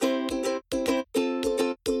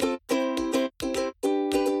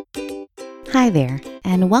Hi there,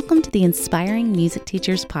 and welcome to the Inspiring Music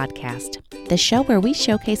Teachers Podcast, the show where we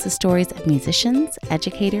showcase the stories of musicians,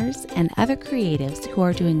 educators, and other creatives who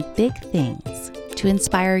are doing big things to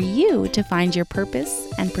inspire you to find your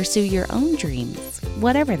purpose and pursue your own dreams,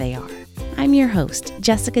 whatever they are. I'm your host,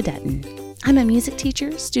 Jessica Dutton. I'm a music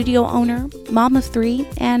teacher, studio owner, mom of 3,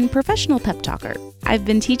 and professional pep talker. I've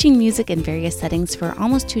been teaching music in various settings for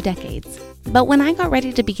almost 2 decades. But when I got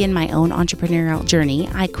ready to begin my own entrepreneurial journey,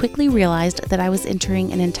 I quickly realized that I was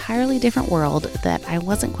entering an entirely different world that I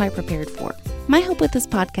wasn't quite prepared for. My hope with this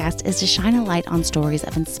podcast is to shine a light on stories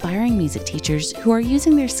of inspiring music teachers who are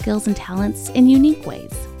using their skills and talents in unique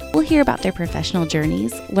ways. We'll hear about their professional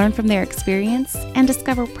journeys, learn from their experience, and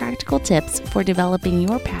discover practical tips for developing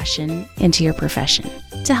your passion into your profession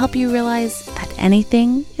to help you realize that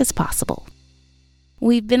anything is possible.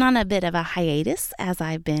 We've been on a bit of a hiatus as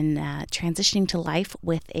I've been transitioning to life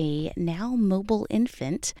with a now mobile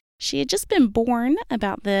infant. She had just been born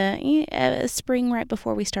about the spring right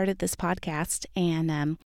before we started this podcast,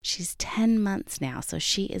 and she's 10 months now, so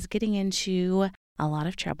she is getting into a lot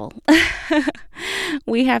of trouble.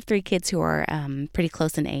 We have 3 kids who are pretty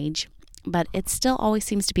close in age, but it still always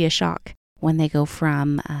seems to be a shock when they go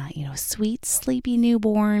from, sweet, sleepy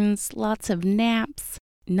newborns, lots of naps,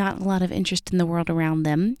 not a lot of interest in the world around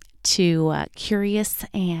them, to curious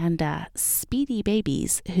and speedy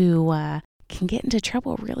babies who can get into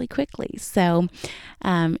trouble really quickly. So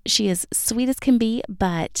she is sweet as can be,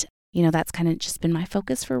 but that's kind of just been my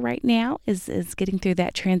focus for right now is getting through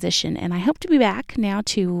that transition. And I hope to be back now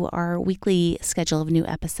to our weekly schedule of new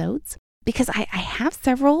episodes, because I have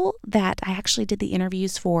several that I actually did the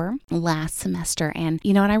interviews for last semester. And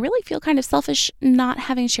I really feel kind of selfish not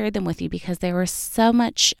having shared them with you, because there was so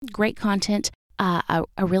much great content, a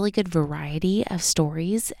really good variety of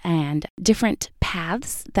stories and different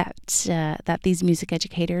paths that these music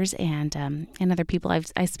educators and other people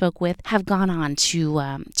I spoke with have gone on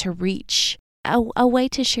to reach a way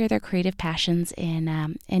to share their creative passions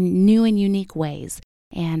in new and unique ways.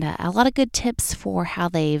 And a lot of good tips for how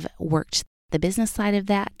they've worked the business side of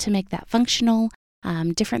that to make that functional,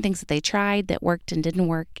 different things that they tried that worked and didn't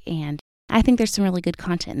work. And I think there's some really good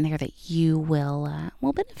content in there that you will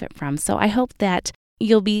benefit from. So I hope that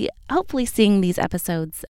you'll be hopefully seeing these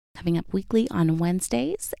episodes coming up weekly on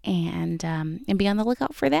Wednesdays, and be on the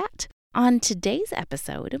lookout for that. On today's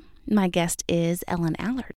episode, my guest is Ellen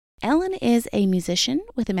Allard. Ellen is a musician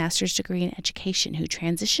with a master's degree in education who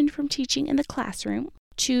transitioned from teaching in the classroom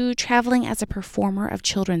to traveling as a performer of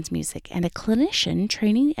children's music and a clinician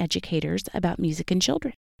training educators about music and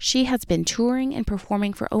children. She has been touring and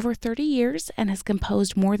performing for over 30 years and has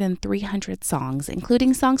composed more than 300 songs,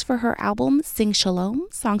 including songs for her album Sing Shalom,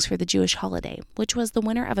 Songs for the Jewish Holiday, which was the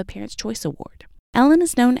winner of a Parents' Choice Award. Ellen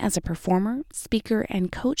is known as a performer, speaker,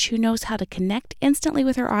 and coach who knows how to connect instantly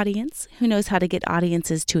with her audience, who knows how to get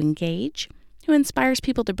audiences to engage, who inspires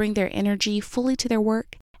people to bring their energy fully to their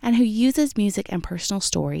work, and who uses music and personal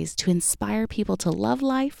stories to inspire people to love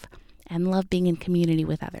life and love being in community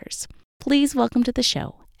with others. Please welcome to the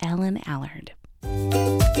show, Ellen Allard.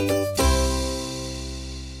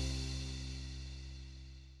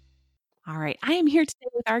 All right, I am here today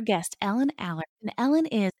with our guest, Ellen Allard. And Ellen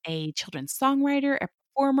is a children's songwriter, a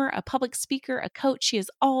performer, a public speaker, a coach. She is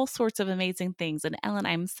all sorts of amazing things. And Ellen,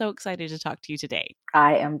 I'm so excited to talk to you today.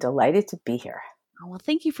 I am delighted to be here. Oh, well,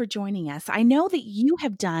 thank you for joining us. I know that you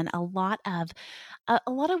have done a lot of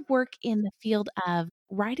work in the field of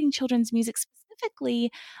writing children's music,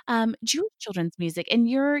 specifically Jewish children's music. And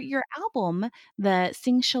your album, the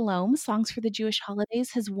Sing Shalom, Songs for the Jewish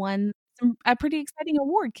Holidays, has won a pretty exciting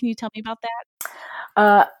award. Can you tell me about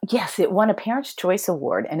that? Yes, it won a Parents' Choice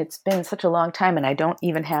Award, and it's been such a long time, and I don't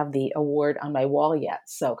even have the award on my wall yet,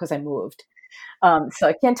 because I moved. So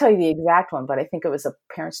I can't tell you the exact one, but I think it was a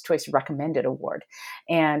Parents' Choice Recommended Award.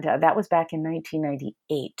 And that was back in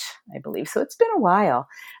 1998, I believe. So it's been a while.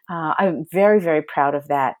 I'm very, very proud of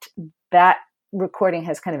that. That recording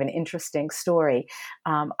has kind of an interesting story.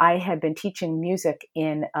 I had been teaching music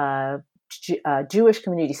in Jewish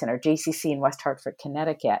Community Center, JCC, in West Hartford,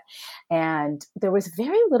 Connecticut. And there was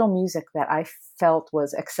very little music that I felt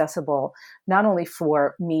was accessible, not only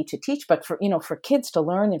for me to teach, but for kids to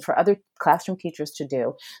learn and for other classroom teachers to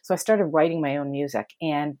do. So I started writing my own music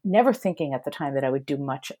and never thinking at the time that I would do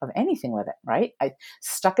much of anything with it, right? I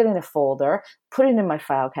stuck it in a folder, put it in my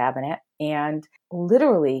file cabinet, and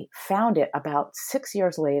literally found it about 6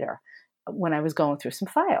 years later when I was going through some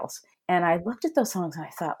files. And I looked at those songs and I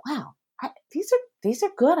thought, wow, these are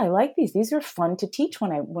good. I like these. These are fun to teach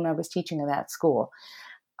when I was teaching in that school.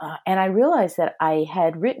 And I realized that I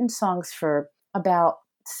had written songs for about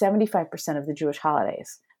 75% of the Jewish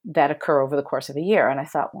holidays. that occur over the course of a year. And I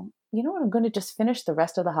thought, well, you know what, I'm going to just finish the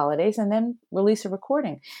rest of the holidays and then release a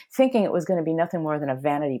recording, thinking it was going to be nothing more than a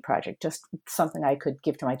vanity project, just something I could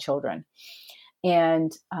give to my children.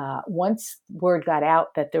 And once word got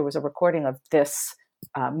out that there was a recording of this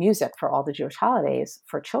music for all the Jewish holidays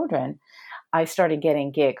for children, I started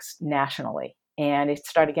getting gigs nationally, and it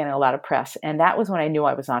started getting a lot of press. And that was when I knew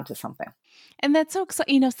I was onto something. And that's so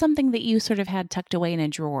exciting. Something that you sort of had tucked away in a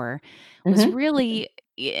drawer was Mm-hmm. really,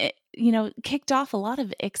 kicked off a lot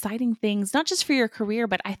of exciting things, not just for your career,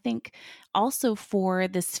 but I think also for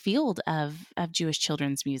this field of Jewish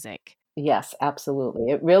children's music. Yes,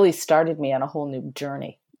 absolutely. It really started me on a whole new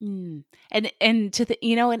journey. Mm. And to the,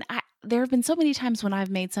 and there have been so many times when I've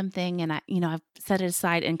made something and I've set it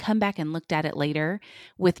aside and come back and looked at it later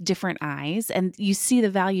with different eyes, and you see the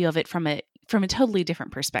value of it from a totally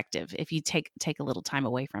different perspective if you take a little time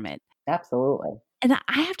away from it. Absolutely. And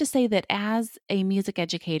I have to say that as a music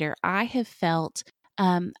educator, I have felt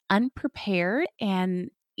unprepared,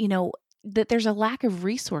 and that there's a lack of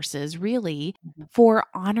resources really Mhm. for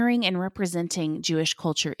honoring and representing Jewish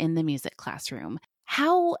culture in the music classroom.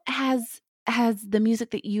 How has the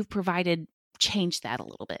music that you've provided changed that a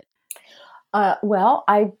little bit? Well,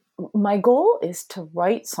 my goal is to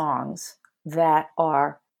write songs that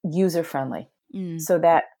are user friendly, Mm. so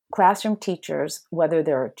that classroom teachers, whether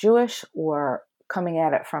they're Jewish or coming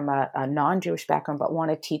at it from a non-Jewish background but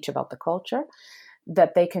want to teach about the culture,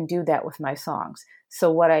 that they can do that with my songs.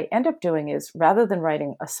 So what I end up doing is, rather than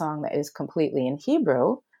writing a song that is completely in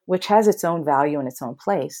Hebrew, which has its own value and its own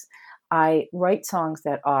place, I write songs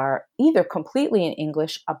that are either completely in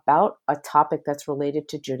English about a topic that's related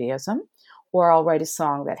to Judaism, or I'll write a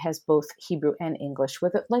song that has both Hebrew and English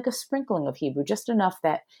with it, like a sprinkling of Hebrew, just enough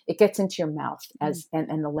that it gets into your mouth and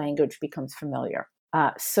the language becomes familiar.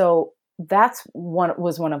 So that's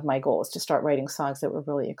was one of my goals, to start writing songs that were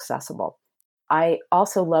really accessible. I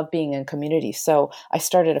also love being in community. So I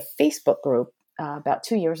started a Facebook group about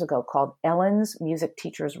 2 years ago called Ellen's Music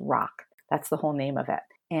Teachers Rock. That's the whole name of it.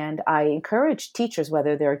 And I encourage teachers,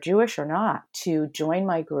 whether they're Jewish or not, to join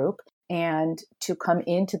my group and to come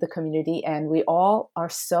into the community. And we all are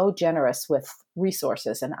so generous with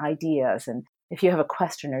resources and ideas. And if you have a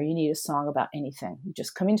question or you need a song about anything, you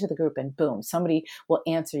just come into the group and boom, somebody will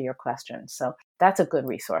answer your question. So that's a good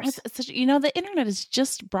resource. The internet has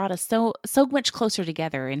just brought us so much closer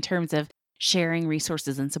together in terms of sharing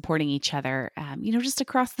resources and supporting each other. Just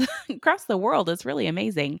across the world, it's really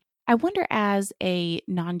amazing. I wonder, as a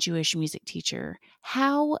non-Jewish music teacher,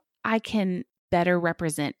 how I can better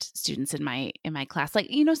represent students in my class. Like,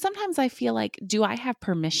 sometimes I feel like, do I have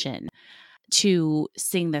permission to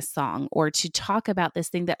sing this song or to talk about this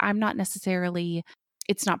thing that I'm not necessarily,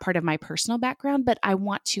 it's not part of my personal background, but I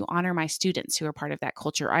want to honor my students who are part of that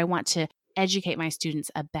culture. I want to educate my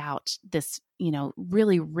students about this,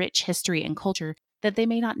 really rich history and culture that they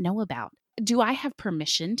may not know about. Do I have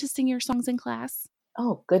permission to sing your songs in class?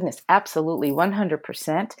 Oh, goodness. Absolutely.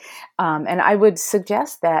 100%. And I would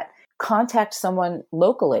suggest that contact someone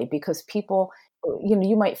locally, because people,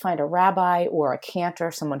 you might find a rabbi or a cantor,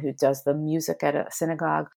 someone who does the music at a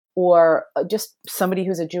synagogue, or just somebody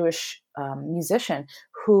who's a Jewish musician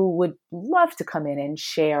who would love to come in and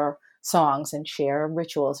share songs and share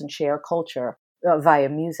rituals and share culture via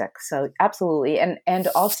music. So absolutely. And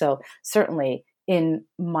also certainly in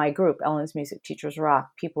my group, Ellen's Music Teachers Rock,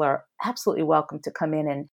 people are absolutely welcome to come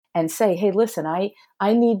in and say, hey, listen,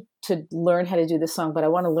 I need to learn how to do this song, but I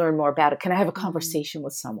want to learn more about it. Can I have a conversation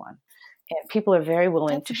with someone? And people are very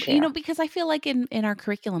willing to share. Because I feel like in our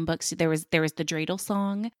curriculum books, there was the dreidel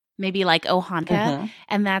song, maybe like O Hanukkah, Mm-hmm.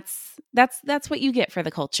 and that's what you get for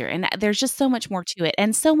the culture. And there's just so much more to it,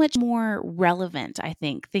 and so much more relevant, I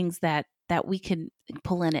think, things that we can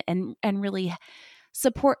pull in it and really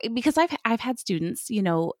support, because I've had students,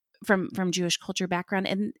 from Jewish culture background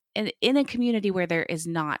and in a community where there is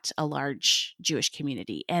not a large Jewish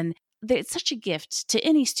community. And it's such a gift to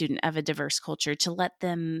any student of a diverse culture to let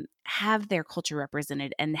them have their culture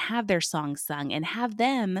represented and have their songs sung and have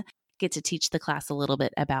them get to teach the class a little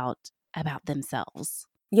bit about themselves.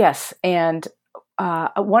 Yes. And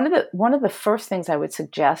one of the first things I would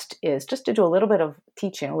suggest is just to do a little bit of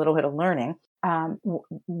teaching, a little bit of learning.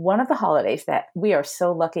 One of the holidays that we are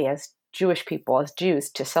so lucky as Jewish people, as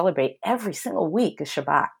Jews, to celebrate every single week is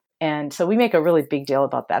Shabbat. And so we make a really big deal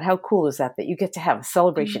about that. How cool is that you get to have a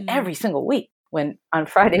celebration every single week? When on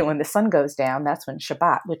Friday, when the sun goes down, that's when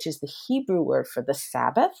Shabbat, which is the Hebrew word for the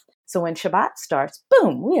Sabbath. So when Shabbat starts,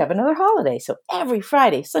 boom, we have another holiday. So every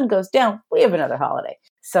Friday, sun goes down, we have another holiday.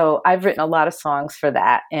 So I've written a lot of songs for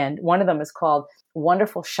that. And one of them is called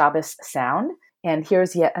Wonderful Shabbos Sound. And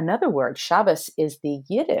here's yet another word. Shabbos is the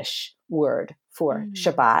Yiddish word for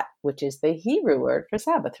Shabbat, which is the Hebrew word for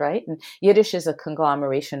Sabbath, right? And Yiddish is a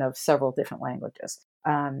conglomeration of several different languages,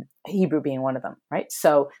 Hebrew being one of them, right?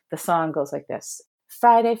 So the song goes like this.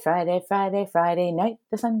 Friday, Friday, Friday, Friday night,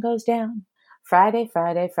 the sun goes down. Friday,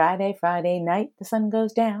 Friday, Friday, Friday night, the sun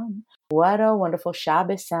goes down. What a wonderful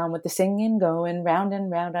Shabbos sound with the singing going round and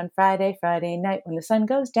round on Friday, Friday night when the sun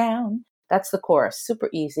goes down. That's the chorus. Super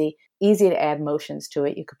easy to add motions to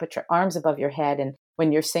it. You could put your arms above your head, and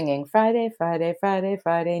when you're singing Friday, Friday, Friday,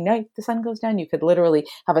 Friday night, the sun goes down, you could literally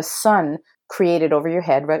have a sun created over your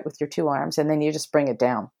head, right, with your two arms, and then you just bring it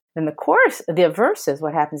down. Then the chorus, the verses,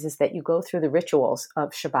 what happens is that you go through the rituals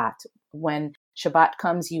of Shabbat. When Shabbat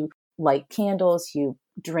comes, you light candles, you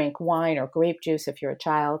drink wine or grape juice if you're a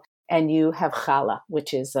child, and you have challah,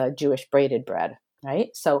 which is Jewish braided bread, right?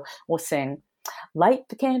 So we'll sing, light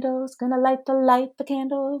the candles, gonna light the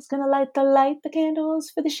candles, gonna light the candles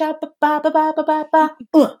for the Shabbat, ba ba ba ba ba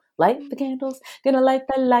ba. Light the candles, gonna light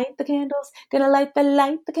the candles, gonna light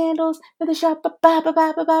the candles for the Shabbat, ba ba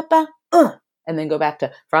ba ba ba ba. And then go back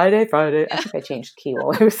to Friday, Friday. I think I changed key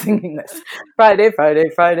while I was singing this. Friday, Friday,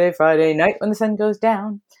 Friday, Friday night when the sun goes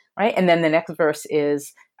down, right? And then the next verse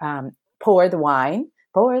is pour the wine,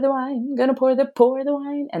 gonna pour the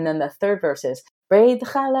wine. And then the third verse is braid the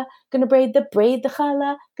challah, gonna braid the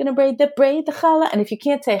challah, gonna braid the challah. And if you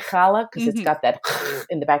can't say challah because it's got that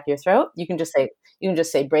in the back of your throat, you can just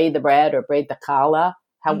say braid the bread or braid the challah,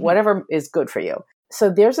 whatever is good for you.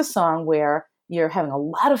 So there's a song where you're having a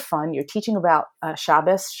lot of fun. You're teaching about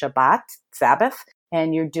Shabbos, Shabbat, Sabbath,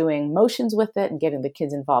 and you're doing motions with it and getting the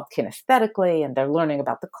kids involved kinesthetically, and they're learning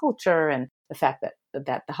about the culture and the fact that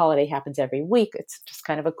the holiday happens every week. It's just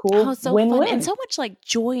kind of a cool win-win. Fun. And so much like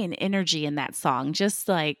joy and energy in that song. Just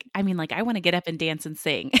like, I mean, like I want to get up and dance and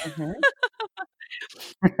sing.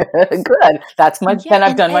 Good. Then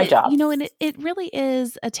I've done my job. And it really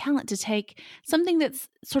is a talent to take something that's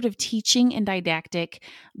sort of teaching and didactic,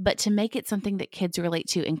 but to make it something that kids relate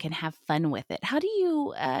to and can have fun with it. How do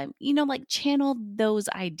you, like channel those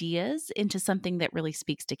ideas into something that really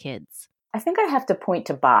speaks to kids? I think I have to point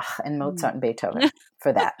to Bach and Mozart and Beethoven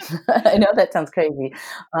for that. I know that sounds crazy.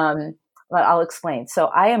 But I'll explain. So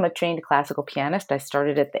I am a trained classical pianist. I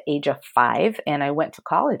started at the age of 5 and I went to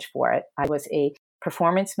college for it. I was a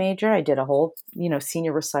performance major. I did a whole,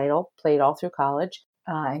 senior recital, played all through college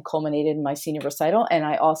and culminated in my senior recital. And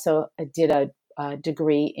I also did a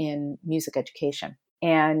degree in music education.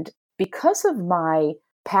 And because of my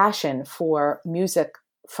passion for music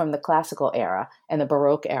from the classical era and the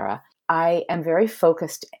Baroque era, I am very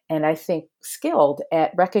focused and I think skilled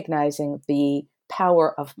at recognizing the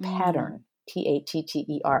power of pattern,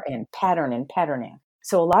 Pattern, pattern and patterning.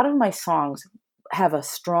 So a lot of my songs have a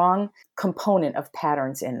strong component of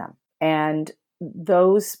patterns in them. And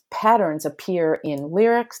those patterns appear in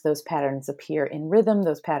lyrics, those patterns appear in rhythm,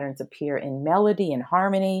 those patterns appear in melody and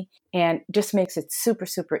harmony, and just makes it super,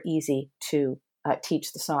 super easy to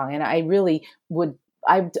teach the song. And I really would,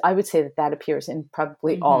 I would say that appears in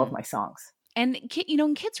probably all of my songs. And,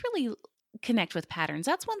 kids really connect with patterns.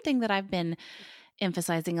 That's one thing that I've been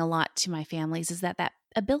emphasizing a lot to my families is that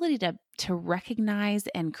ability to recognize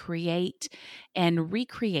and create and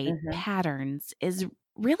recreate patterns is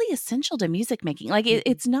really essential to music making. Like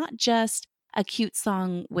it's not just a cute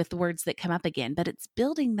song with words that come up again, but it's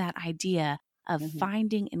building that idea of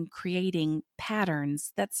finding and creating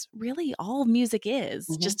patterns. That's really all music is,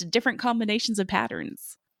 just different combinations of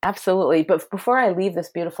patterns. Absolutely. But before I leave this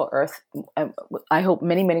beautiful earth, I hope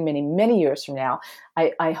many, many, many, many years from now,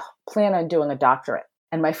 I plan on doing a doctorate.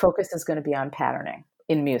 And my focus is going to be on patterning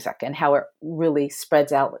in music and how it really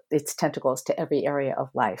spreads out its tentacles to every area of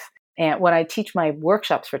life. And when I teach my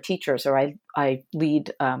workshops for teachers or I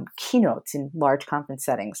lead keynotes in large conference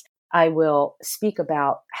settings, I will speak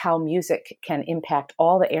about how music can impact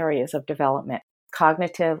all the areas of development: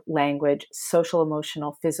 cognitive, language, social,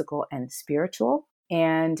 emotional, physical, and spiritual.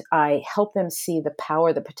 And I help them see the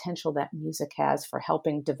power, the potential that music has for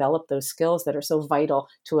helping develop those skills that are so vital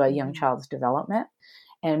to a young child's development.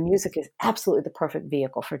 And music is absolutely the perfect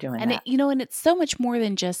vehicle for doing that. And it's so much more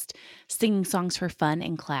than just singing songs for fun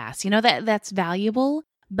in class. That's valuable,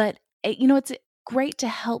 but it's great to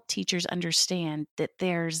help teachers understand that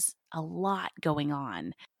there's a lot going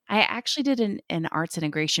on. I actually did an arts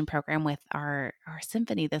integration program with our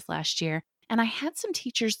symphony this last year. And I had some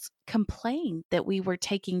teachers complain that we were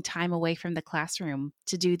taking time away from the classroom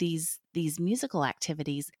to do these musical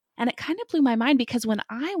activities. And it kind of blew my mind because when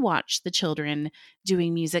I watch the children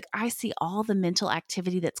doing music, I see all the mental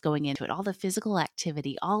activity that's going into it, all the physical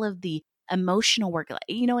activity, all of the emotional work, and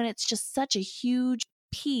it's just such a huge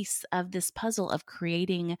piece of this puzzle of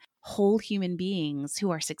creating whole human beings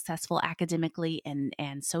who are successful academically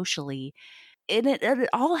and socially. It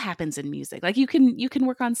all happens in music. Like you can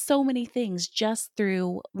work on so many things just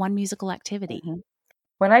through one musical activity. Mhm.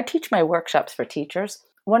 When I teach my workshops for teachers,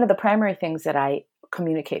 one of the primary things that I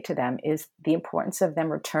communicate to them is the importance of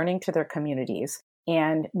them returning to their communities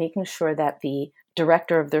and making sure that the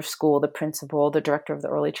director of their school, the principal, the director of the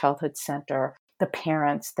early childhood center, the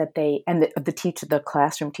parents, that they and the teacher, the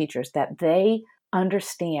classroom teachers, that they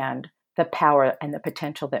understand the power and the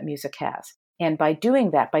potential that music has. And by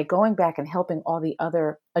doing that, by going back and helping all the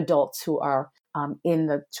other adults who are in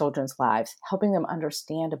the children's lives, helping them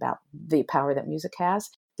understand about the power that music has,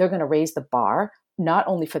 they're going to raise the bar not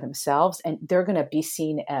only for themselves, and they're going to be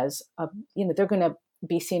seen as they're going to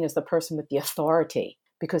be seen as the person with the authority,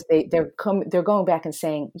 because they're going back and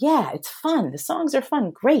saying, yeah, it's fun, the songs are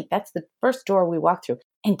fun, great, that's the first door we walk through.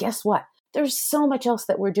 And guess what? There's so much else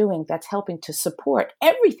that we're doing that's helping to support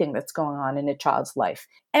everything that's going on in a child's life,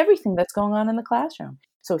 everything that's going on in the classroom.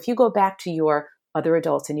 So if you go back to your other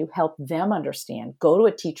adults and you help them understand, go to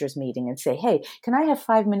a teacher's meeting and say, hey, can I have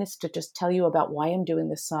 5 minutes to just tell you about why I'm doing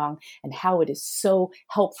this song and how it is so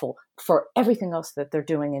helpful for everything else that they're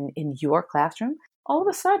doing in your classroom? All of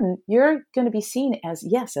a sudden, you're going to be seen as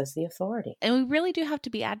the authority. And we really do have to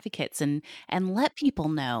be advocates and let people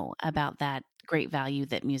know about that great value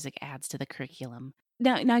that music adds to the curriculum.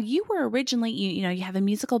 Now you were originally, you have a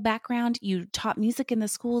musical background, you taught music in the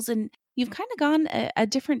schools, and you've kind of gone a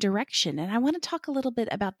different direction. And I want to talk a little bit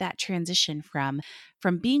about that transition from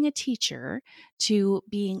being a teacher to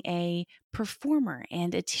being a performer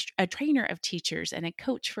and a trainer of teachers and a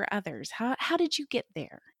coach for others. How did you get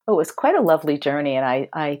there? Oh, it was quite a lovely journey, and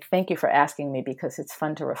I thank you for asking me because it's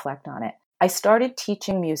fun to reflect on it. I started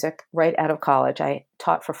teaching music right out of college. I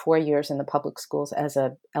taught for 4 years in the public schools as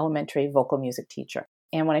an elementary vocal music teacher.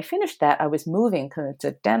 And when I finished that, I was moving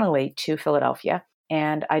coincidentally to Philadelphia,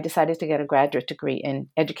 and I decided to get a graduate degree in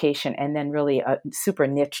education and then really super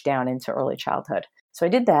niche down into early childhood. So I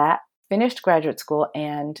did that, finished graduate school,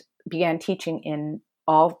 and began teaching in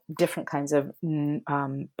all different kinds of,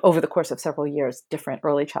 over the course of several years, different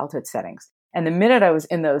early childhood settings. And the minute I was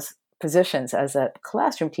in those positions as a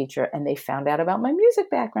classroom teacher and they found out about my music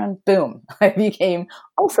background, boom, I became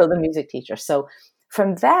also the music teacher. So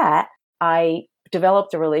from that, I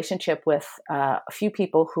developed a relationship with a few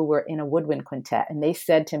people who were in a woodwind quintet. And they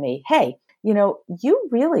said to me, hey, you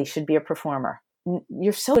really should be a performer.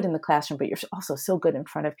 You're so good in the classroom, but you're also so good in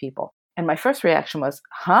front of people. And my first reaction was,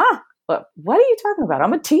 huh? What are you talking about?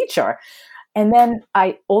 I'm a teacher. And then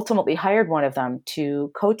I ultimately hired one of them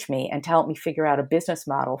to coach me and to help me figure out a business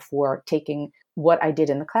model for taking what I did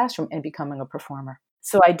in the classroom and becoming a performer.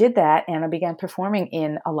 So I did that, and I began performing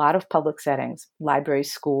in a lot of public settings,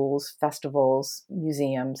 libraries, schools, festivals,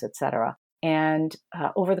 museums, etc. And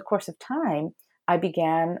over the course of time, I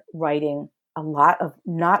began writing a lot of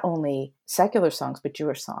not only secular songs, but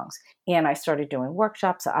Jewish songs. And I started doing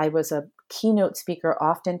workshops. I was a keynote speaker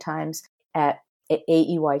oftentimes at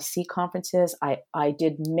AEYC conferences. I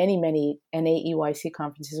did many NAEYC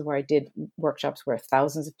conferences where I did workshops where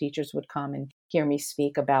thousands of teachers would come and hear me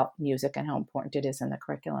speak about music and how important it is in the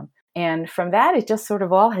curriculum. And from that, it just sort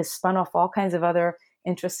of all has spun off all kinds of other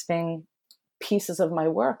interesting pieces of my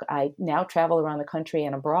work. I now travel around the country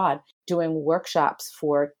and abroad doing workshops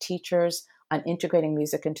for teachers on integrating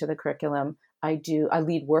music into the curriculum. I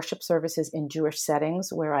lead worship services in Jewish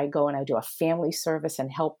settings where I go and I do a family service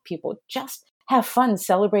and help people just have fun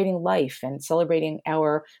celebrating life and celebrating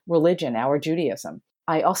our religion, our Judaism.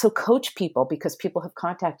 I also coach people because people have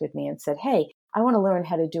contacted me and said, hey, I want to learn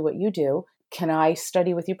how to do what you do. Can I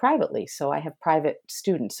study with you privately? So I have private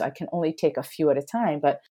students. I can only take a few at a time,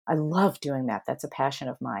 but I love doing that. That's a passion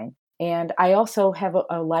of mine. And I also have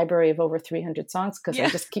a library of over 300 songs because I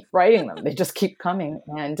just keep writing them. They just keep coming.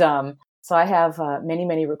 And so I have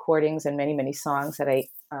many recordings and many songs that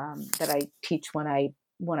I teach when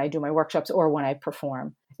I do my workshops or when I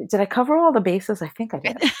perform. Did I cover all the bases? I think I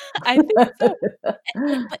did. I think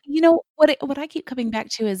so. But what I keep coming back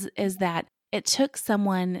to is that it took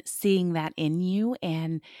someone seeing that in you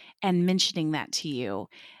and mentioning that to you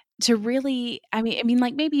to really, I mean,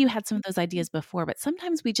 like maybe you had some of those ideas before, but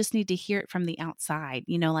sometimes we just need to hear it from the outside,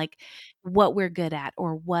 like what we're good at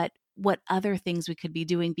or what other things we could be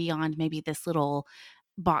doing beyond maybe this little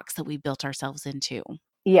box that we built ourselves into.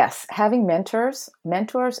 Yes, having mentors,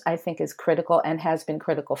 I think is critical and has been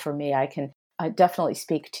critical for me. I can definitely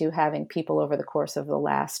speak to having people over the course of the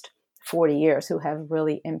last 40 years who have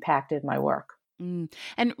really impacted my work.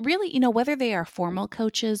 And really, whether they are formal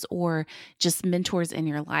coaches or just mentors in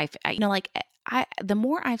your life, like the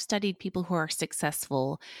more I've studied people who are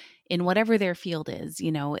successful in whatever their field is,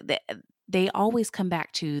 they always come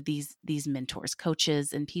back to these mentors,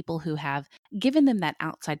 coaches, and people who have given them that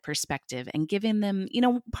outside perspective and giving them,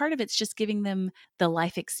 part of it's just giving them the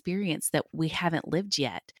life experience that we haven't lived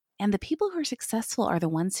yet. And the people who are successful are the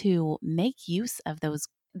ones who make use of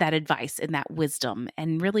that advice and that wisdom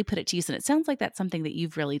and really put it to use. And it sounds like that's something that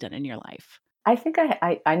you've really done in your life. I think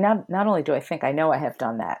I not only do I think, I know I have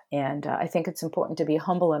done that. And I think it's important to be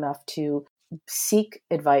humble enough to seek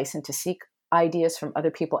advice and to seek ideas from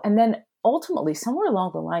other people. And then ultimately, somewhere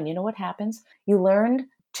along the line, you know what happens? You learn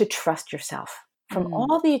to trust yourself. From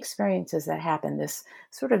all the experiences that happen, this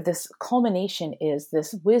culmination is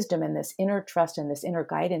this wisdom and this inner trust and this inner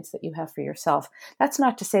guidance that you have for yourself. That's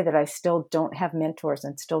not to say that I still don't have mentors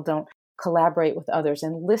and still don't collaborate with others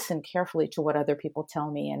and listen carefully to what other people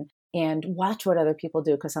tell me and watch what other people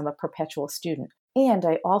do, because I'm a perpetual student. And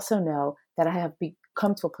I also know that I have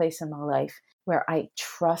come to a place in my life where I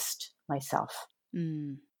trust myself.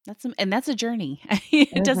 That's a journey.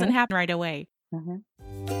 It doesn't happen right away.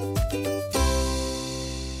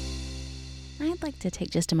 I'd like to take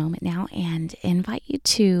just a moment now and invite you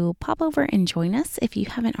to pop over and join us, if you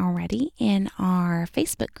haven't already, in our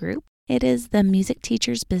Facebook group. It is the Music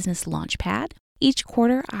Teachers Business Launchpad. Each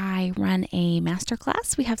quarter, I run a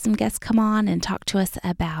masterclass. We have some guests come on and talk to us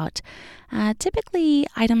about typically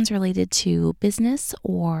items related to business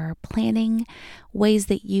or planning, ways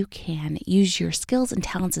that you can use your skills and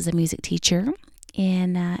talents as a music teacher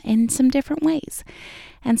in some different ways.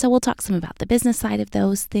 And so we'll talk some about the business side of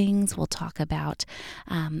those things. We'll talk about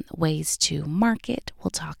ways to market.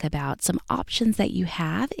 We'll talk about some options that you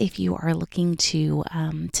have if you are looking to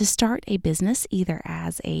start a business, either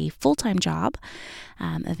as a full-time job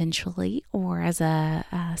eventually, or as a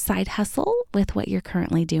side hustle with what you're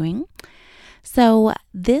currently doing. So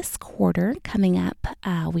this quarter coming up,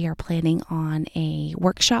 we are planning on a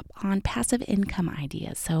workshop on passive income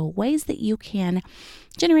ideas. So ways that you can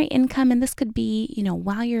generate income. And this could be,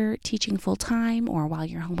 while you're teaching full time or while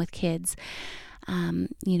you're home with kids,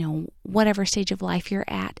 whatever stage of life you're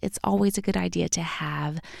at, it's always a good idea to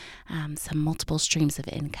have some multiple streams of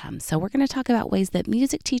income. So we're going to talk about ways that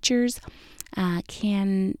music teachers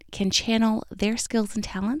can channel their skills and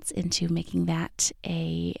talents into making that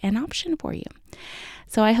an option for you.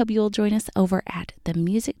 So I hope you'll join us over at the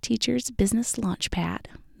Music Teachers Business Launchpad.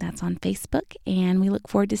 That's on Facebook, and we look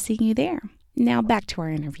forward to seeing you there. Now back to our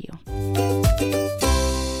interview.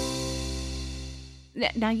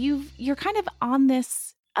 Now you're kind of on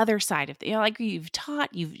this other side of like you've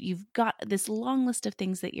taught, you've got this long list of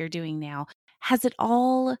things that you're doing now. Has it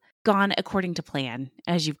all gone according to plan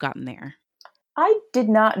as you've gotten there? I did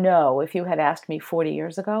not know, if you had asked me 40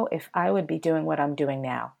 years ago, if I would be doing what I'm doing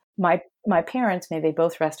now. My parents, may they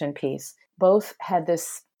both rest in peace, both had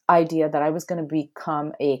this idea that I was going to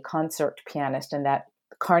become a concert pianist and that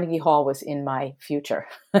Carnegie Hall was in my future.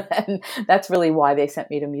 And that's really why they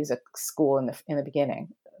sent me to music school in the beginning.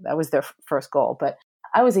 That was their first goal. But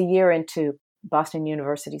I was a year into Boston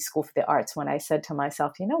University School for the Arts when I said to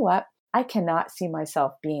myself, you know what? I cannot see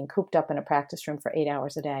myself being cooped up in a practice room for 8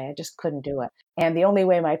 hours a day. I just couldn't do it. And the only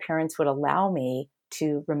way my parents would allow me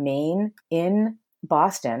to remain in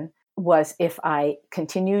Boston was if I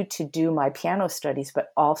continued to do my piano studies, but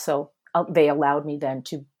also they allowed me then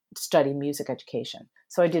to study music education.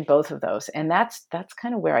 So I did both of those. And that's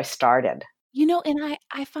kind of where I started. And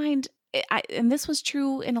I find, and this was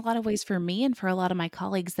true in a lot of ways for me and for a lot of my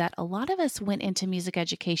colleagues, that a lot of us went into music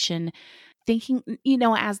education thinking,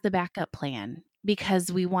 as the backup plan,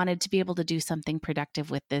 because we wanted to be able to do something productive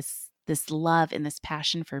with this love and this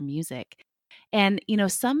passion for music. And,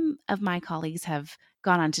 some of my colleagues have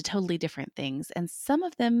gone on to totally different things. And some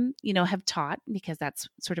of them, have taught because that's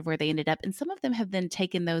sort of where they ended up. And some of them have then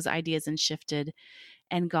taken those ideas and shifted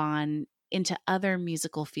and gone into other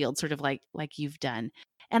musical fields, sort of like you've done.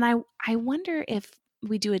 And I wonder if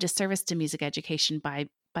we do a disservice to music education by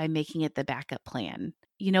making it the backup plan,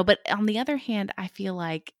 but on the other hand, I feel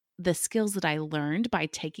like the skills that I learned by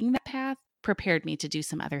taking that path prepared me to do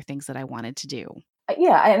some other things that I wanted to do.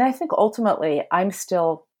 Yeah. And I think ultimately I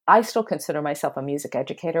still consider myself a music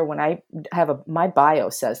educator. When I have my bio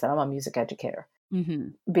says that I'm a music educator,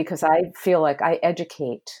 because I feel like I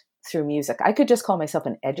educate through music. I could just call myself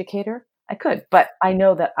an educator. I could, but I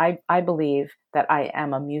know that I believe that I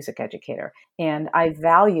am a music educator, and I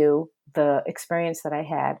value the experience that I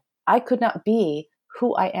had. I could not be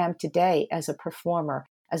who I am today as a performer,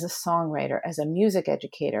 as a songwriter, as a music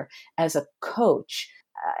educator, as a coach,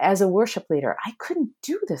 as a worship leader. I couldn't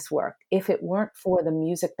do this work if it weren't for the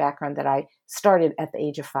music background that I started at the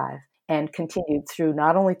age of 5 and continued through,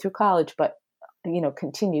 not only through college, but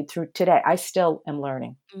continued through today. I still am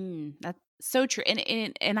learning. That's so true.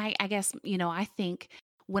 And I guess, I think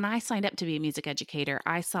when I signed up to be a music educator,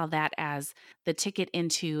 I saw that as the ticket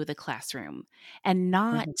into the classroom and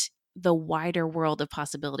not Mhm. the wider world of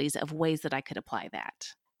possibilities of ways that I could apply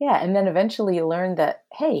that. Yeah, and then eventually you learn that,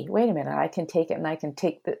 hey, wait a minute, I can take it, and I can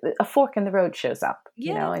take a fork in the road shows up,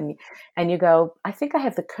 Yes. and you go, I think I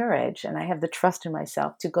have the courage and I have the trust in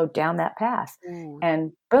myself to go down that path. Ooh.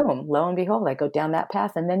 And boom, lo and behold, I go down that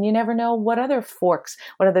path, and then you never know what other forks,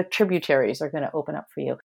 what other tributaries are going to open up for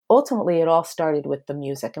you. Ultimately, it all started with the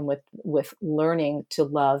music and with learning to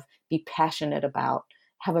love, be passionate about,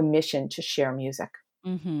 have a mission to share music.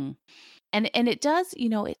 Mhm. And it does,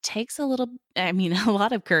 it takes a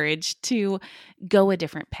lot of courage to go a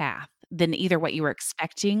different path than either what you were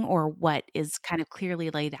expecting or what is kind of clearly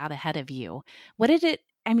laid out ahead of you. What did it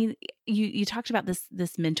I mean, you talked about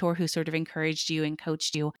this mentor who sort of encouraged you and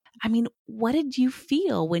coached you. What did you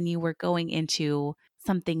feel when you were going into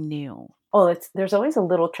something new? Oh, there's always a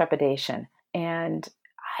little trepidation, and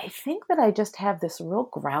I think that I just have this real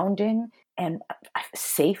grounding and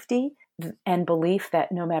safety and belief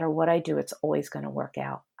that no matter what I do, it's always going to work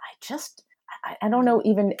out. I don't know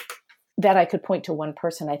even that I could point to one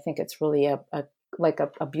person. I think it's really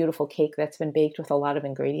a beautiful cake that's been baked with a lot of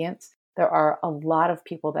ingredients. There are a lot of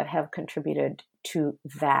people that have contributed to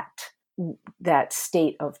that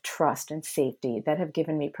state of trust and safety that have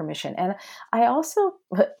given me permission. And I also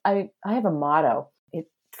I have a motto. It's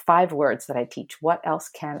 5 words that I teach. What else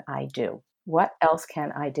can I do? What else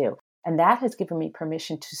can I do? And that has given me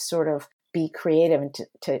permission to sort of be creative and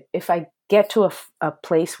to if I get to a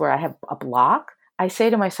place where I have a block, I say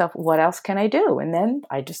to myself, what else can I do? And then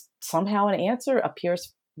I just somehow an answer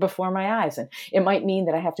appears before my eyes. And it might mean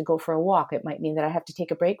that I have to go for a walk. It might mean that I have to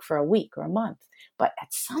take a break for a week or a month. But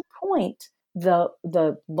at some point, the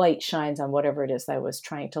light shines on whatever it is that I was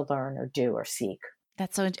trying to learn or do or seek.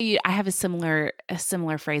 That's so I have a similar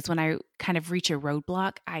phrase when I kind of reach a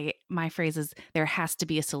roadblock. I My phrase is there has to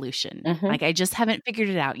be a solution. Hmm. Like I just haven't figured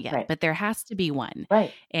it out yet, Right. but there has to be one.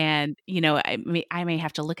 Right. And I may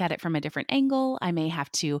have to look at it from a different angle. I may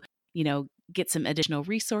have to, get some additional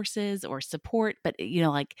resources or support, but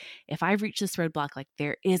like if I reach this roadblock, like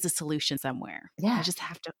there is a solution somewhere. I Yeah. just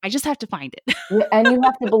have to I just have to find it. Yeah, and you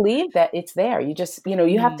have to believe that it's there. You just,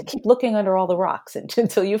 you have to Mm, keep looking under all the rocks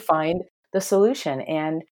until you find the solution.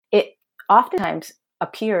 And it oftentimes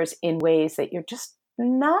appears in ways that you're just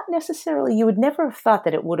not necessarily, you would never have thought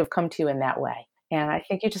that it would have come to you in that way. And I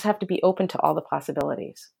think you just have to be open to all the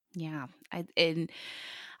possibilities. yeah.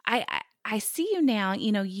 I see you now,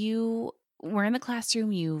 you were in the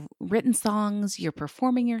classroom, you've written songs, you're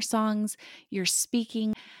performing your songs, you're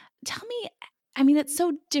speaking. Tell me, it's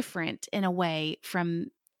so different in a way from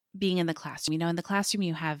being in the classroom. In the classroom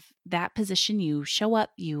you have that position, you show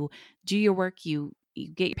up, you do your work, you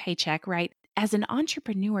get your paycheck, right? As an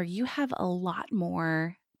entrepreneur, you have a lot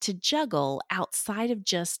more to juggle outside of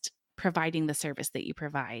just providing the service that you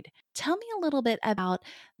provide. Tell me a little bit about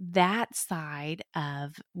that side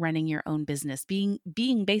of running your own business, being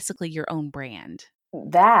basically your own brand.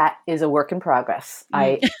 That is a work in progress. Mm.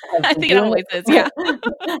 I have I been think it doing always is, yeah. it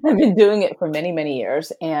I've been doing it for many, many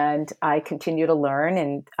years, and I continue to learn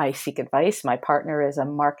and I seek advice. My partner is a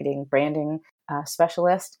marketing branding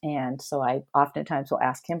specialist, and so I oftentimes will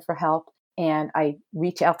ask him for help, and I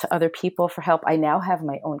reach out to other people for help. I now have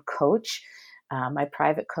my own coach, my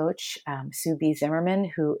private coach, Sue B. Zimmerman,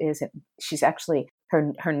 she's actually,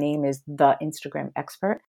 her name is The Instagram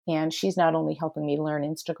Expert, and she's not only helping me learn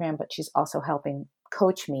Instagram, but she's also helping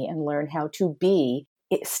coach me and learn how to be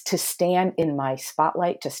it's to stand in my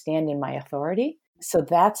spotlight, to stand in my authority. So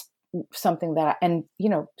that's something and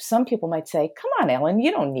some people might say, come on, Ellen,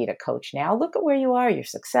 you don't need a coach now. Look at where you are. You're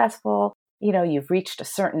successful. You've reached a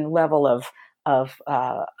certain level of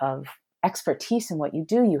expertise in what you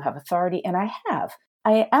do. You have authority. And I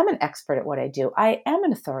am an expert at what I do. I am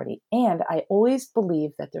an authority. And I always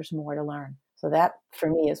believe that there's more to learn. So that for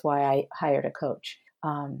me is why I hired a coach.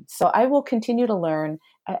 So I will continue to learn.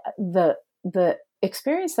 The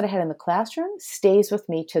experience that I had in the classroom stays with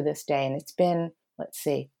me to this day. And it's been, let's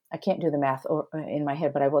see, I can't do the math in my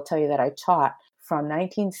head, but I will tell you that I taught from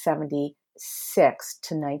 1976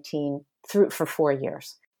 to 19 through for 4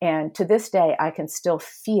 years. And to this day, I can still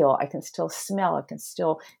feel, I can still smell, I can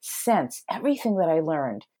still sense everything that I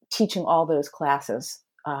learned teaching all those classes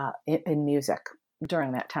in music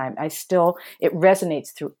during that time. It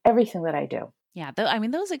resonates through everything that I do. Yeah,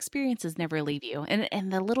 those experiences never leave you, and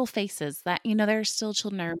the little faces that there are still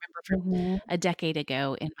children I remember from Mhm. a decade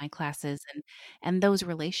ago in my classes, and those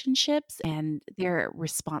relationships and their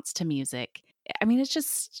response to music. I mean, it's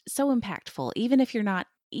just so impactful, even if you're not,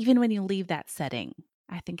 even when you leave that setting.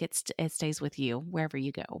 I think it stays with you wherever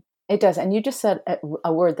you go. It does. And you just said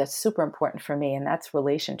a word that's super important for me, and that's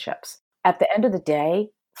relationships. At the end of the day,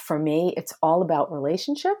 for me, it's all about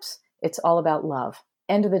relationships. It's all about love.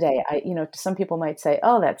 End of the day, some people might say,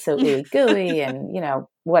 oh, that's so ooey gooey and,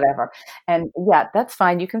 whatever. And yeah, that's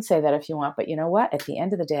fine. You can say that if you want. But you know what? At the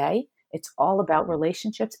end of the day, it's all about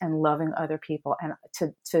relationships and loving other people. And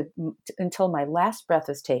until my last breath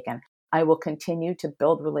is taken, I will continue to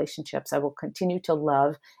build relationships. I will continue to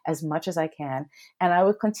love as much as I can. And I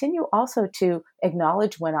will continue also to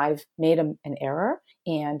acknowledge when I've made an error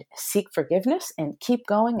and seek forgiveness and keep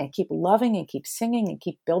going and keep loving and keep singing and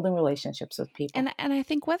keep building relationships with people. And I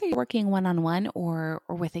think whether you're working one-on-one or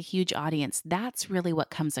with a huge audience, that's really what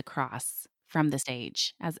comes across from the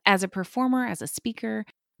stage. As a performer, as a speaker,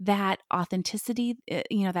 that authenticity,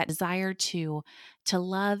 that desire to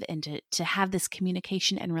love and to have this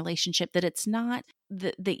communication and relationship, that it's not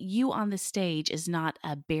that you on the stage is not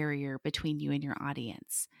a barrier between you and your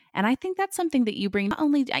audience. And I think that's something that you bring. Not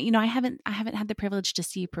only, I haven't had the privilege to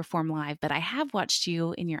see you perform live, but I have watched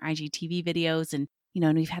you in your IGTV videos, and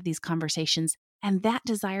and we've had these conversations, and that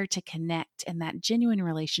desire to connect and that genuine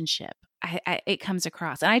relationship, it comes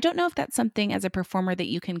across. And I don't know if that's something as a performer that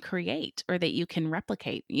you can create or that you can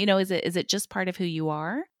replicate. Is it just part of who you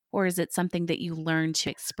are, or is it something that you learn to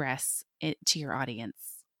express it to your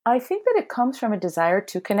audience? I think that it comes from a desire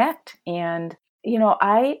to connect. And,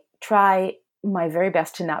 I try my very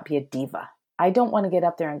best to not be a diva. I don't want to get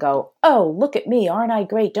up there and go, oh, look at me. Aren't I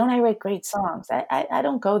great? Don't I write great songs? I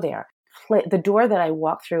don't go there. The door that I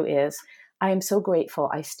walk through is, I am so grateful.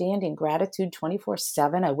 I stand in gratitude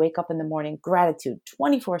 24/7. I wake up in the morning, gratitude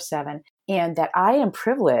 24/7. And that I am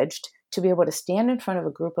privileged to be able to stand in front of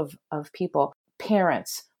a group of people,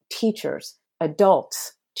 parents, teachers,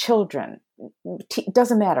 adults, children,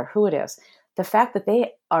 doesn't matter who it is. The fact that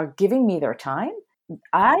they are giving me their time,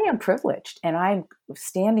 I am privileged, and I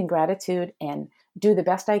stand in gratitude and do the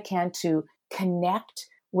best I can to connect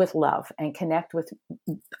with love and connect with,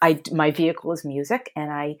 my vehicle is music.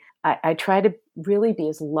 And I try to really be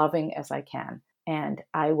as loving as I can. And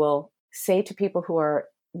I will say to people who are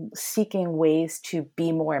seeking ways to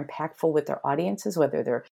be more impactful with their audiences, whether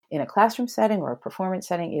they're in a classroom setting or a performance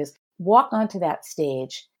setting, is walk onto that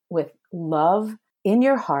stage with love in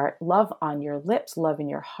your heart, love on your lips, love in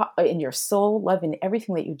your heart, in your soul, love in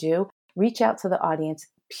everything that you do. Reach out to the audience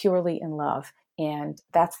purely in love. And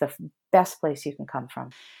that's the best place you can come from.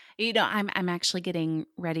 I'm actually getting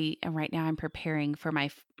ready, and right now I'm preparing for my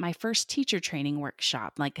first teacher training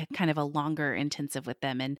workshop, like a kind of a longer intensive with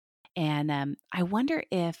them. And I wonder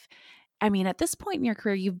if, at this point in your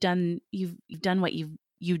career, you've done what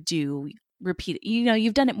you do, repeat it.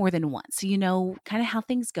 You've done it more than once, so kind of how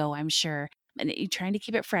things go, I'm sure, and you're trying to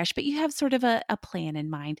keep it fresh, but you have sort of a plan in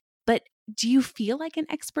mind. But do you feel like an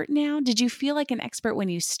expert now? Did you feel like an expert when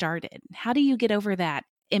you started? How do you get over that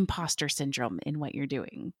imposter syndrome in what you're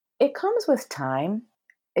doing? It comes with time.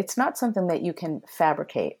 It's not something that you can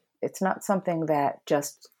fabricate. It's not something that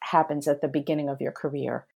just happens at the beginning of your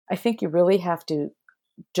career. I think you really have to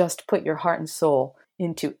just put your heart and soul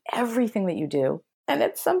into everything that you do. And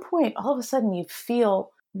at some point, all of a sudden, you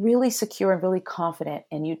feel really secure and really confident,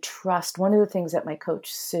 and you trust. One of the things that my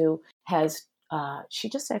coach, Sue, has, she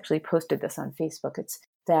just actually posted this on Facebook. It's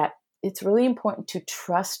that it's really important to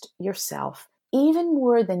trust yourself even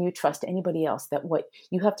more than you trust anybody else, that what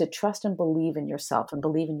you have to trust and believe in yourself and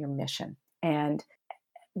believe in your mission. And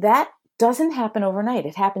that doesn't happen overnight.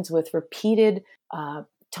 It happens with repeated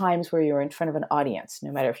times where you're in front of an audience,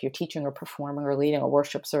 no matter if you're teaching or performing or leading a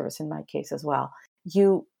worship service, in my case as well.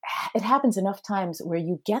 It happens enough times where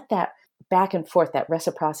you get that back and forth, that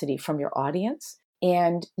reciprocity from your audience,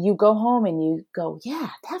 and you go home and you go,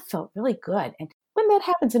 yeah, that felt really good. And when that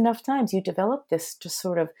happens enough times, you develop this just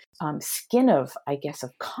sort of skin of, I guess,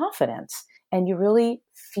 of confidence, and you really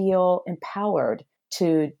feel empowered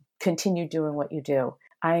to continue doing what you do.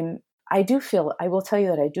 I will tell you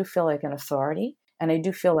that I do feel like an authority, and I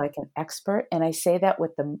do feel like an expert. And I say that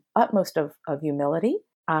with the utmost of humility.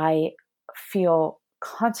 I feel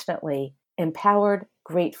constantly empowered,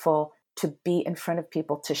 grateful to be in front of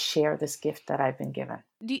people to share this gift that I've been given.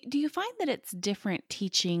 Do you find that it's different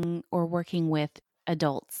teaching or working with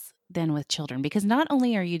adults than with children? Because not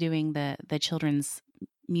only are you doing the children's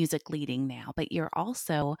music leading now, but you're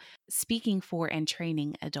also speaking for and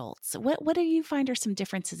training adults. What do you find are some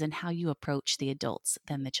differences in how you approach the adults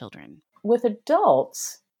than the children? With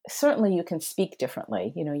adults, certainly you can speak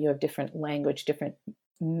differently. You have different language, different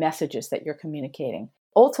messages that you're communicating.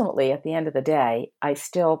 Ultimately, at the end of the day, I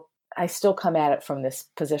still come at it from this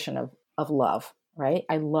position of of love, right?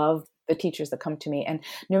 I love the teachers that come to me. And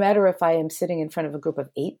no matter if I am sitting in front of a group of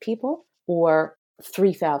 8 people or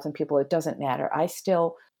 3,000 people, it doesn't matter. I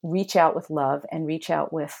still reach out with love and reach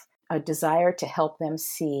out with a desire to help them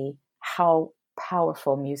see how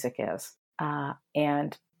powerful music is.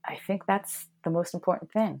 And I think that's the most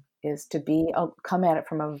important thing, is to come at it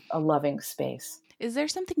from a loving space. Is there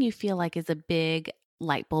something you feel like is a big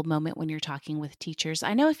light bulb moment when you're talking with teachers?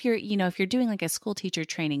 I know if you're doing like a school teacher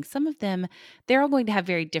training, some of them, they're all going to have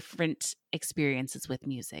very different experiences with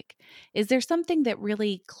music. Is there something that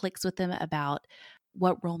really clicks with them about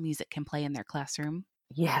what role music can play in their classroom?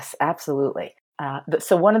 Yes, absolutely.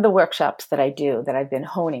 So one of the workshops that I do, that I've been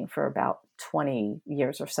honing for about 20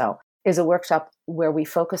 years or so, is a workshop where we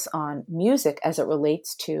focus on music as it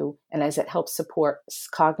relates to and as it helps support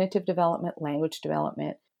cognitive development, language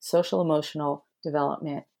development, social emotional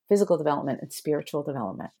development, physical development, and spiritual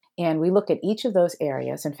development. And we look at each of those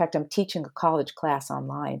areas. In fact, I'm teaching a college class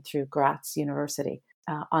online through Graz University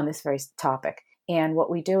on this very topic. And what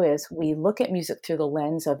we do is we look at music through the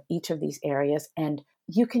lens of each of these areas. And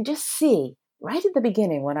you can just see right at the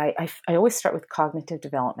beginning, when I always start with cognitive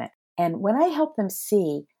development. And when I help them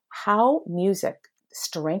see how music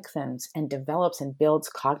strengthens and develops and builds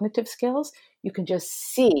cognitive skills, you can just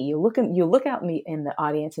see, you look out in the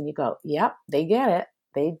audience and you go, yep, they get it.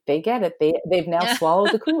 They get it. They've now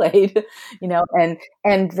swallowed the Kool-Aid,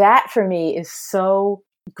 and that for me is so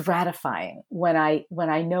gratifying when I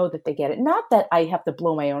know that they get it. Not that I have to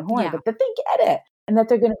blow my own horn, but that they get it, and that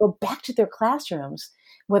they're going to go back to their classrooms,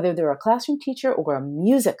 whether they're a classroom teacher or a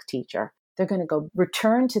music teacher. They're going to go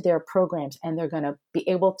return to their programs, and they're going to be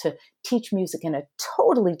able to teach music in a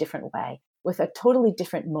totally different way with a totally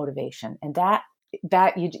different motivation. And that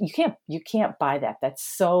you can't buy that. That's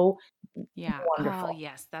so wonderful. Oh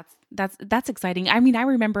yes, that's exciting. I mean, I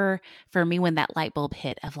remember for me when that light bulb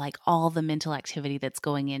hit of like all the mental activity that's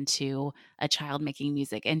going into a child making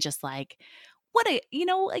music, and just like what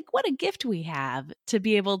a gift we have to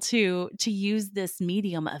be able to use this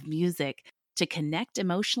medium of music to connect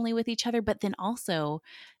emotionally with each other, but then also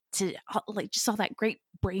to like just all that great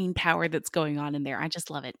brain power that's going on in there. I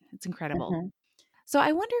just love it. It's incredible. Mm-hmm. So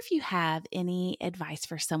I wonder if you have any advice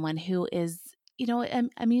for someone who is,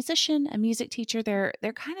 a musician, a music teacher. They're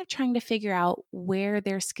kind of trying to figure out where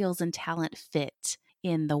their skills and talent fit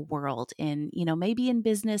in the world, in, maybe in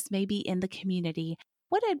business, maybe in the community.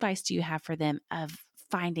 What advice do you have for them of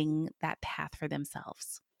finding that path for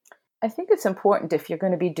themselves? I think it's important, if you're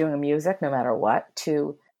going to be doing music, no matter what,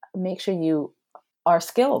 to make sure you are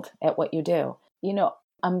skilled at what you do.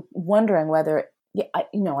 I'm wondering whether,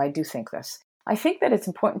 I do think this. I think that it's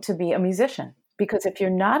important to be a musician, because if you're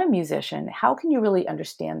not a musician, how can you really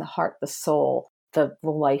understand the heart, the soul, the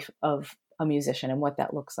life of a musician and what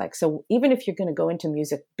that looks like? So even if you're going to go into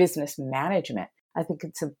music business management, I think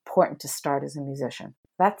it's important to start as a musician.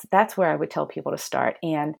 That's where I would tell people to start.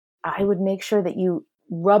 And I would make sure that you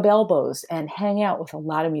rub elbows and hang out with a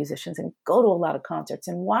lot of musicians and go to a lot of concerts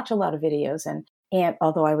and watch a lot of videos. And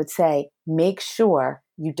although I would say, make sure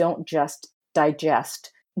you don't just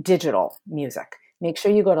digest digital music. Make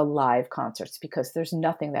sure you go to live concerts, because there's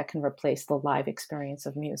nothing that can replace the live experience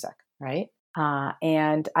of music, right?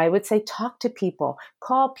 And I would say, talk to people,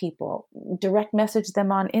 call people, direct message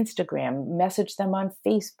them on Instagram, message them on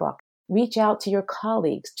Facebook, reach out to your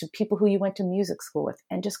colleagues, to people who you went to music school with,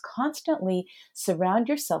 and just constantly surround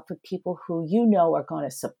yourself with people who you know are going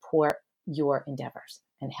to support your endeavors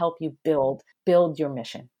and help you build your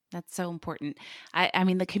mission. That's so important. I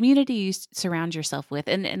mean, the community you surround yourself with,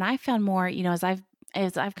 and I found more,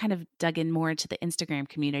 as I've kind of dug in more into the Instagram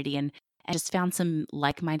community and just found some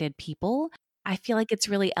like-minded people, I feel like it's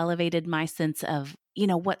really elevated my sense of,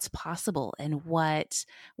 what's possible and what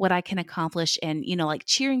I can accomplish, and, like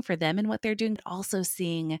cheering for them and what they're doing, but also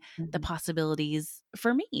seeing the possibilities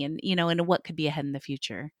for me and, and what could be ahead in the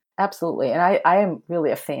future. Absolutely. And I am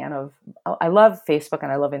really a fan of, I love Facebook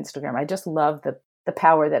and I love Instagram. I just love the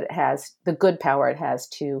power that it has, the good power it has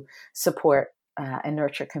to support and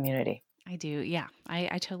nurture community. I do. Yeah,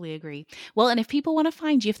 I totally agree. Well, and if people want to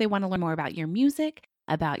find you, if they want to learn more about your music,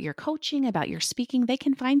 about your coaching, about your speaking, they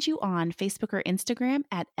can find you on Facebook or Instagram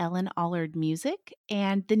at Ellen Allard Music.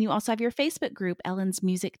 And then you also have your Facebook group, Ellen's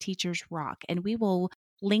Music Teachers Rock. And we will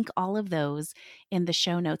link all of those in the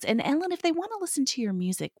show notes. And Ellen, if they want to listen to your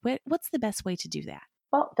music, what's the best way to do that?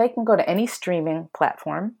 Well, they can go to any streaming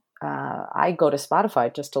platform. I go to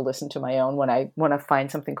Spotify just to listen to my own when I want to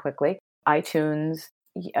find something quickly. iTunes,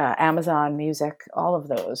 Amazon Music, all of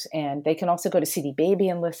those. And they can also go to CD Baby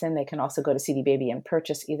and listen. They can also go to CD Baby and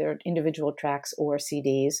purchase either individual tracks or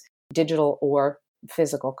CDs, digital or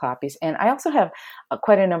physical copies. And I also have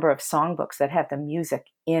quite a number of songbooks that have the music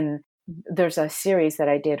in. There's a series that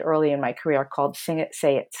I did early in my career called Sing It,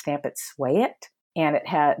 Say It, Stamp It, Sway It. And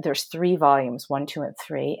there's 3 volumes, 1, 2, and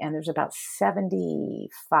 3. And there's about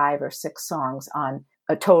 75 or 6 songs on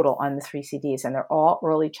a total on the 3 CDs. And they're all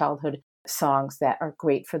early childhood songs that are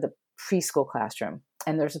great for the preschool classroom.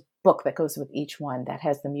 And there's a book that goes with each one that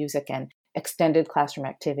has the music and extended classroom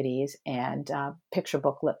activities and picture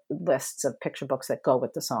book lists of picture books that go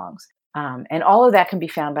with the songs. And all of that can be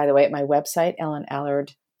found, by the way, at my website,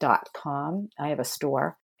 ellenallard.com. I have a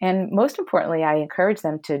store. And most importantly, I encourage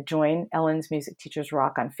them to join Ellen's Music Teachers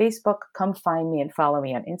Rock on Facebook. Come find me and follow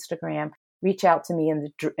me on Instagram. Reach out to me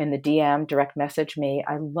in the DM, direct message me.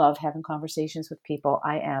 I love having conversations with people.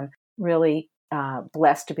 I am really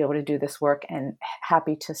blessed to be able to do this work and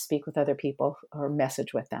happy to speak with other people or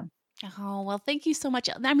message with them. Oh, well, thank you so much.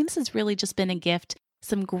 I mean, this has really just been a gift,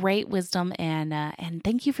 some great wisdom, and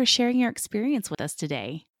thank you for sharing your experience with us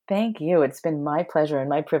today. Thank you. It's been my pleasure and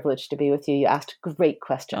my privilege to be with you. You asked great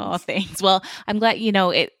questions. Oh, thanks. Well, I'm glad,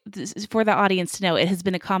 for the audience to know, it has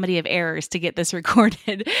been a comedy of errors to get this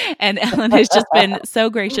recorded. And Ellen has just been so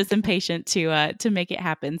gracious and patient to make it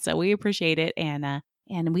happen. So we appreciate it. And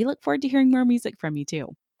we look forward to hearing more music from you too.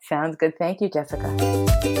 Sounds good. Thank you,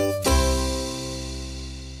 Jessica.